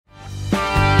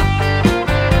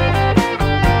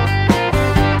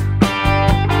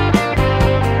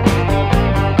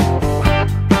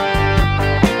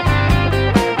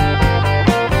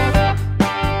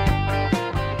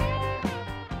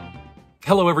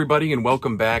Hello everybody and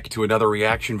welcome back to another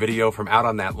reaction video from Out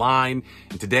on That Line.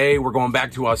 And today we're going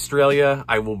back to Australia.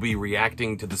 I will be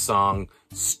reacting to the song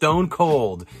Stone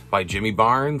Cold by Jimmy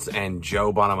Barnes and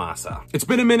Joe Bonamassa. It's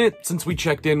been a minute since we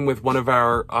checked in with one of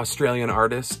our Australian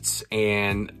artists,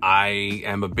 and I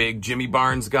am a big Jimmy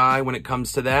Barnes guy when it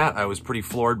comes to that. I was pretty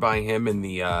floored by him in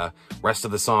the rest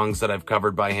of the songs that I've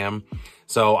covered by him.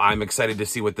 So I'm excited to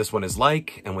see what this one is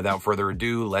like, and without further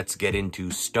ado, let's get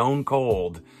into Stone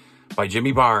Cold by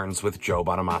Jimmy Barnes with Joe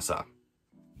Bonamassa.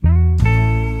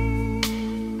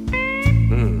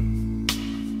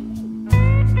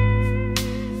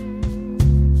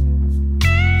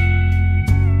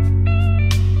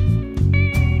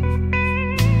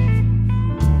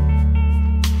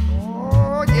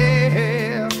 Oh,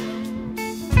 yeah.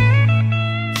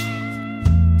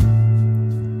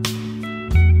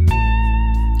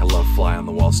 I love fly on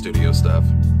the wall studio stuff.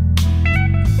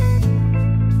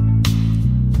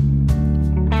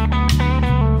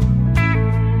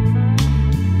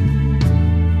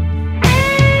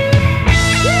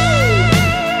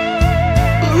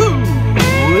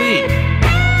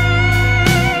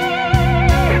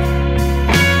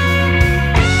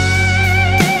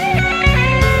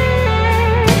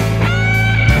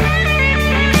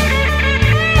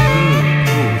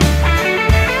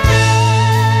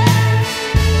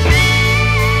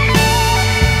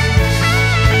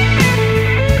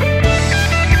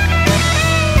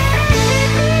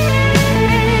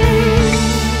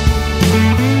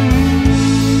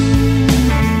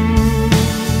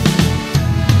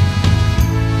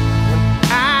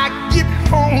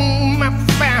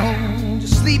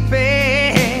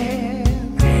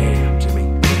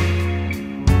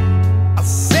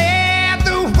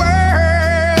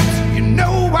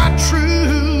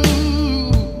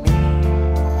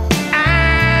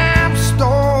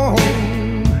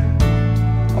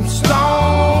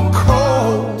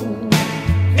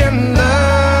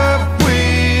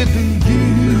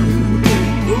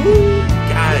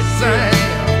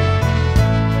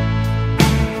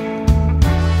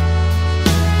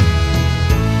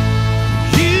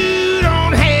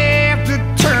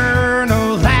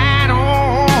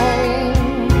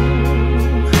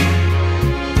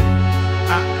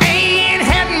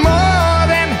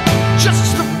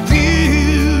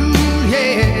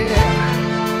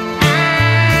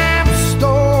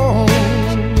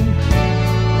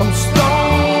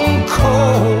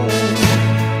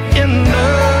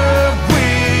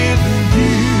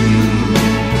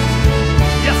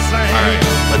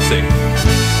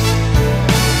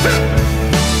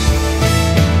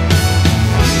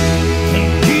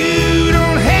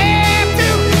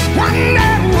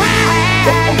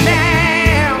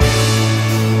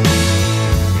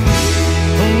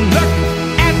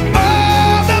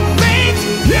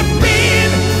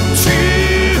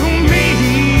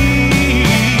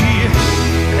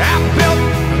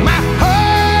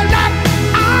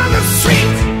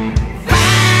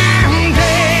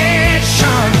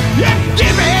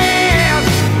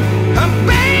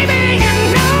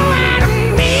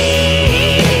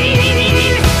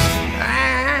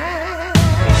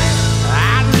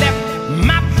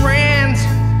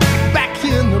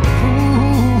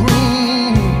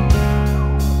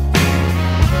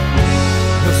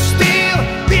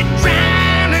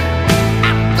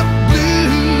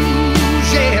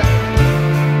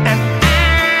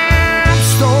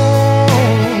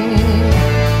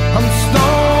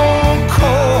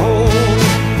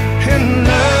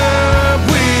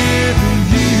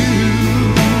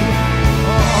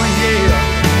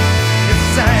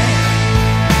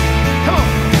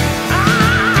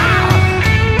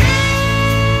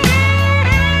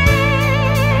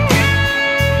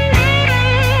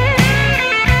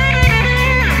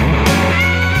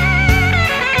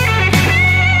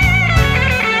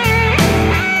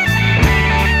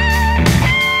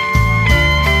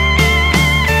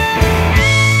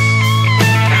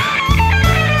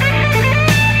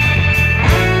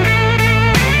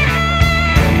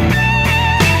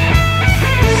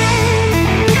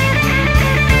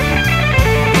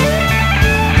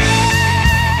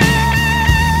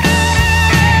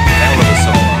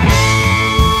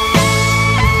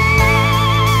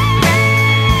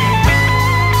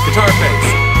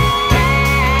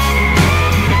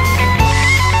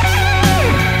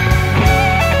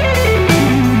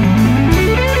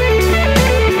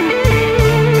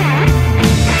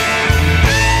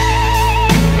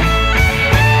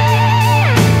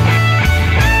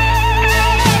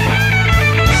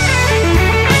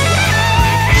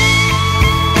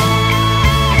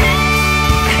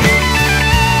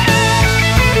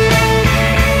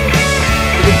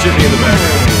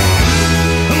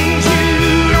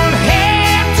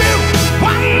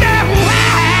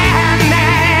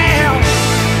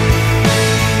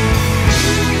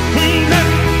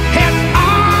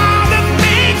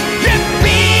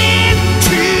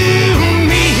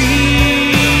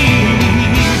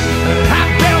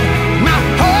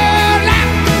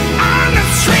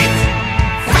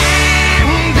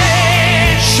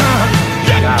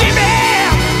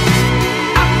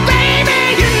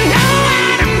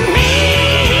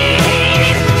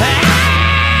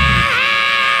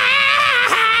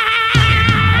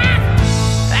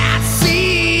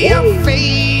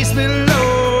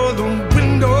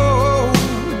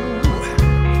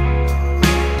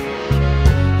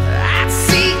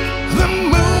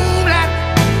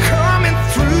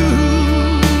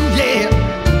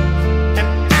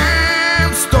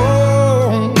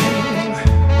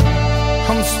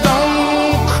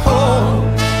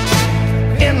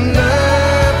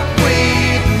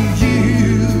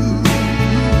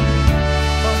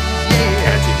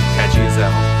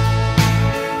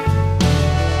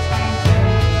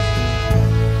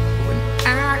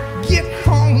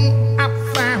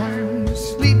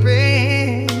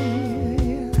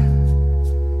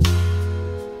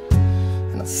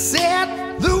 I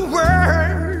said the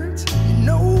words, you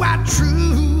know are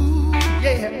true,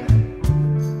 yeah.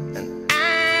 And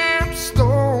I'm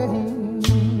stone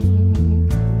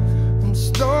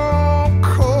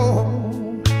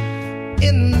cold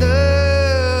in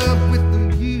love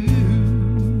with you.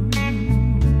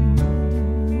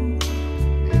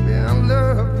 Baby, I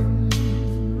love you.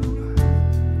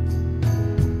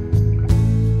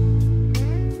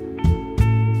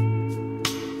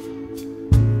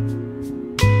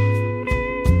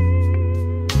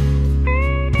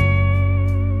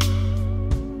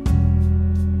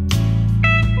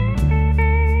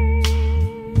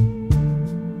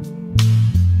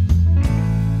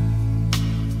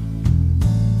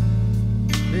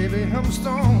 Baby, I'm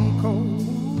stone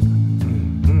cold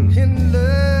in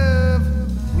love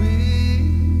with you.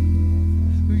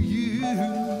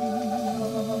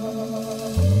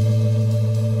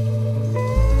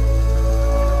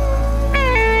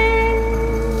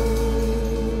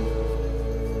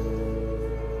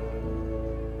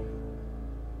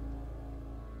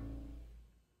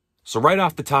 So right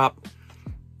off the top,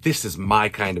 this is my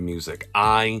kind of music.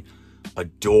 I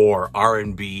adore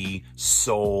R&B,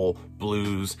 soul,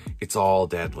 blues. It's all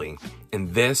deadly.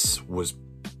 And this was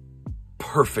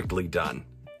perfectly done.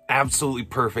 Absolutely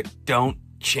perfect. Don't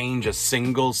change a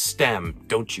single stem.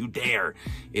 Don't you dare.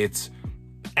 It's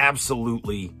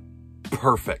absolutely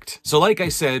perfect. So like I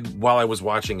said while I was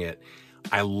watching it,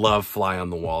 I love fly on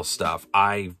the wall stuff.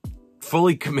 I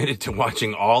fully committed to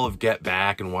watching all of Get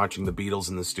Back and watching the Beatles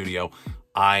in the studio.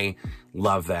 I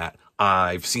love that.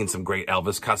 I've seen some great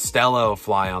Elvis Costello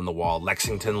fly on the wall,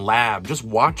 Lexington Lab. Just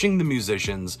watching the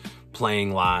musicians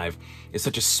playing live is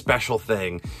such a special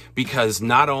thing because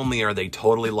not only are they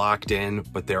totally locked in,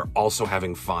 but they're also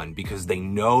having fun because they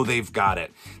know they've got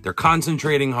it. They're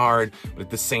concentrating hard, but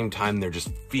at the same time, they're just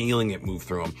feeling it move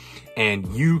through them. And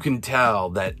you can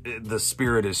tell that the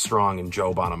spirit is strong in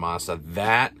Joe Bonamassa.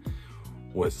 That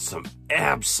was some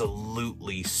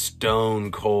absolutely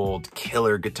stone cold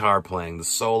killer guitar playing. The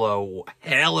solo,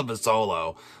 hell of a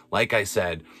solo. Like I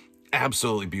said,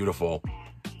 absolutely beautiful.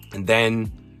 And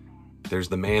then there's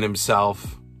the man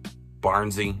himself,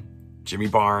 Barnsey, Jimmy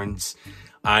Barnes.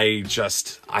 I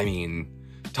mean,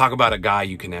 talk about a guy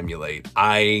you can emulate.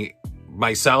 I,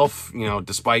 myself, you know,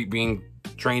 despite being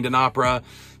trained in opera,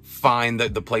 find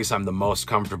that the place I'm the most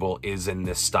comfortable is in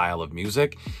this style of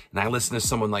music. And I listen to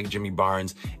someone like Jimmy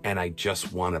Barnes and I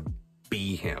just want to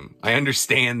be him. I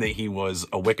understand that he was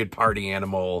a wicked party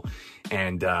animal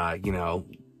and, you know,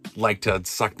 like to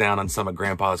suck down on some of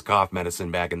Grandpa's cough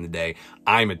medicine back in the day.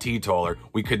 I'm a teetotaler.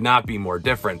 We could not be more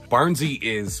different. Barnsey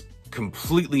is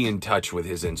completely in touch with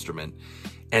his instrument.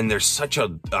 And there's such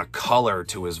a color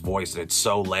to his voice, and it's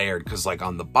so layered, because like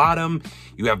on the bottom,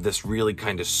 you have this really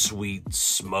kind of sweet,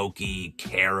 smoky,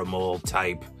 caramel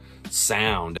type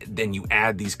sound. Then you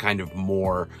add these kind of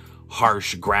more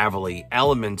harsh, gravelly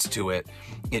elements to it.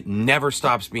 It never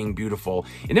stops being beautiful.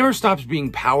 It never stops being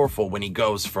powerful when he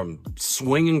goes from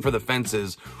swinging for the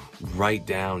fences right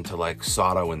down to like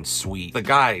Soto and Sweet. The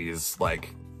guy is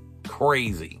like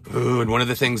crazy. Ooh, and one of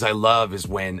the things I love is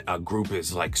when a group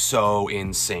is like so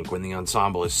in sync, when the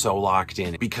ensemble is so locked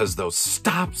in, because those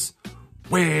stops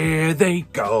where they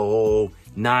go,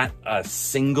 not a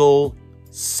single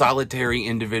solitary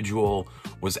individual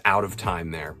was out of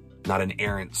time there. Not an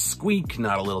errant squeak,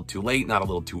 not a little too late, not a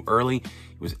little too early.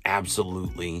 It was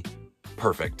absolutely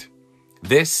perfect.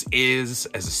 This is,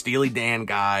 as a Steely Dan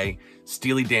guy,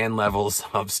 Steely Dan levels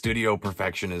of studio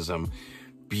perfectionism.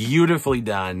 Beautifully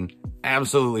done,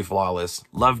 absolutely flawless.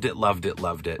 Loved it, loved it,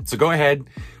 loved it. So go ahead.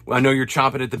 I know you're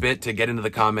chomping at the bit to get into the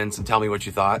comments and tell me what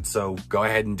you thought, so go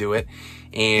ahead and do it.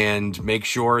 And make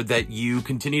sure that you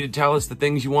continue to tell us the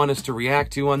things you want us to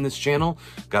react to on this channel.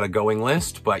 Got a going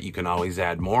list, but you can always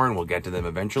add more and we'll get to them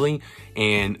eventually.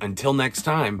 And until next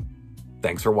time,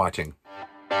 thanks for watching.